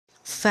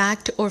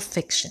Fact or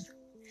fiction?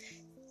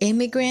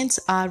 Immigrants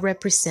are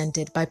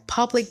represented by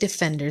public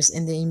defenders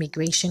in the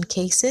immigration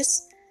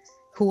cases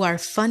who are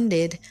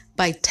funded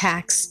by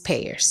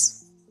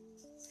taxpayers.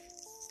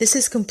 This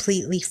is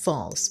completely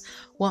false.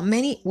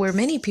 Where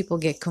many people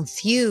get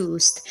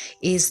confused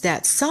is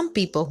that some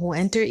people who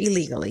enter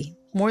illegally,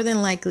 more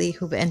than likely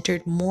who've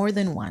entered more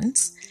than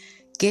once,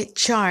 get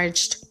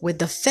charged with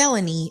the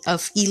felony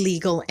of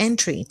illegal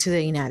entry to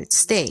the United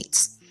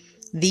States.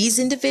 These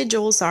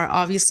individuals are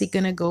obviously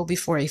going to go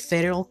before a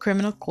federal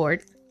criminal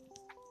court.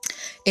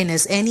 And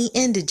as any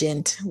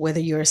indigent, whether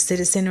you're a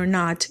citizen or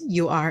not,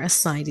 you are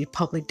assigned a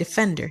public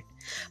defender.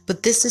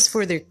 But this is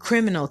for their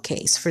criminal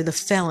case, for the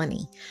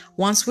felony.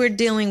 Once we're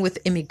dealing with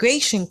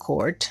immigration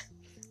court,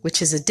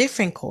 which is a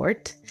different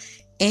court,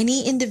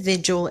 any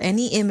individual,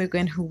 any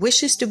immigrant who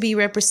wishes to be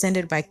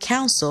represented by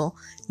counsel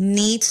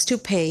needs to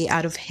pay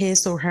out of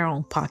his or her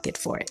own pocket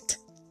for it.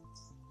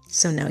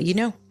 So now you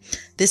know.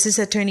 This is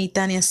Attorney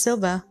Tania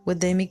Silva with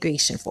the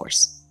Immigration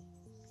Force.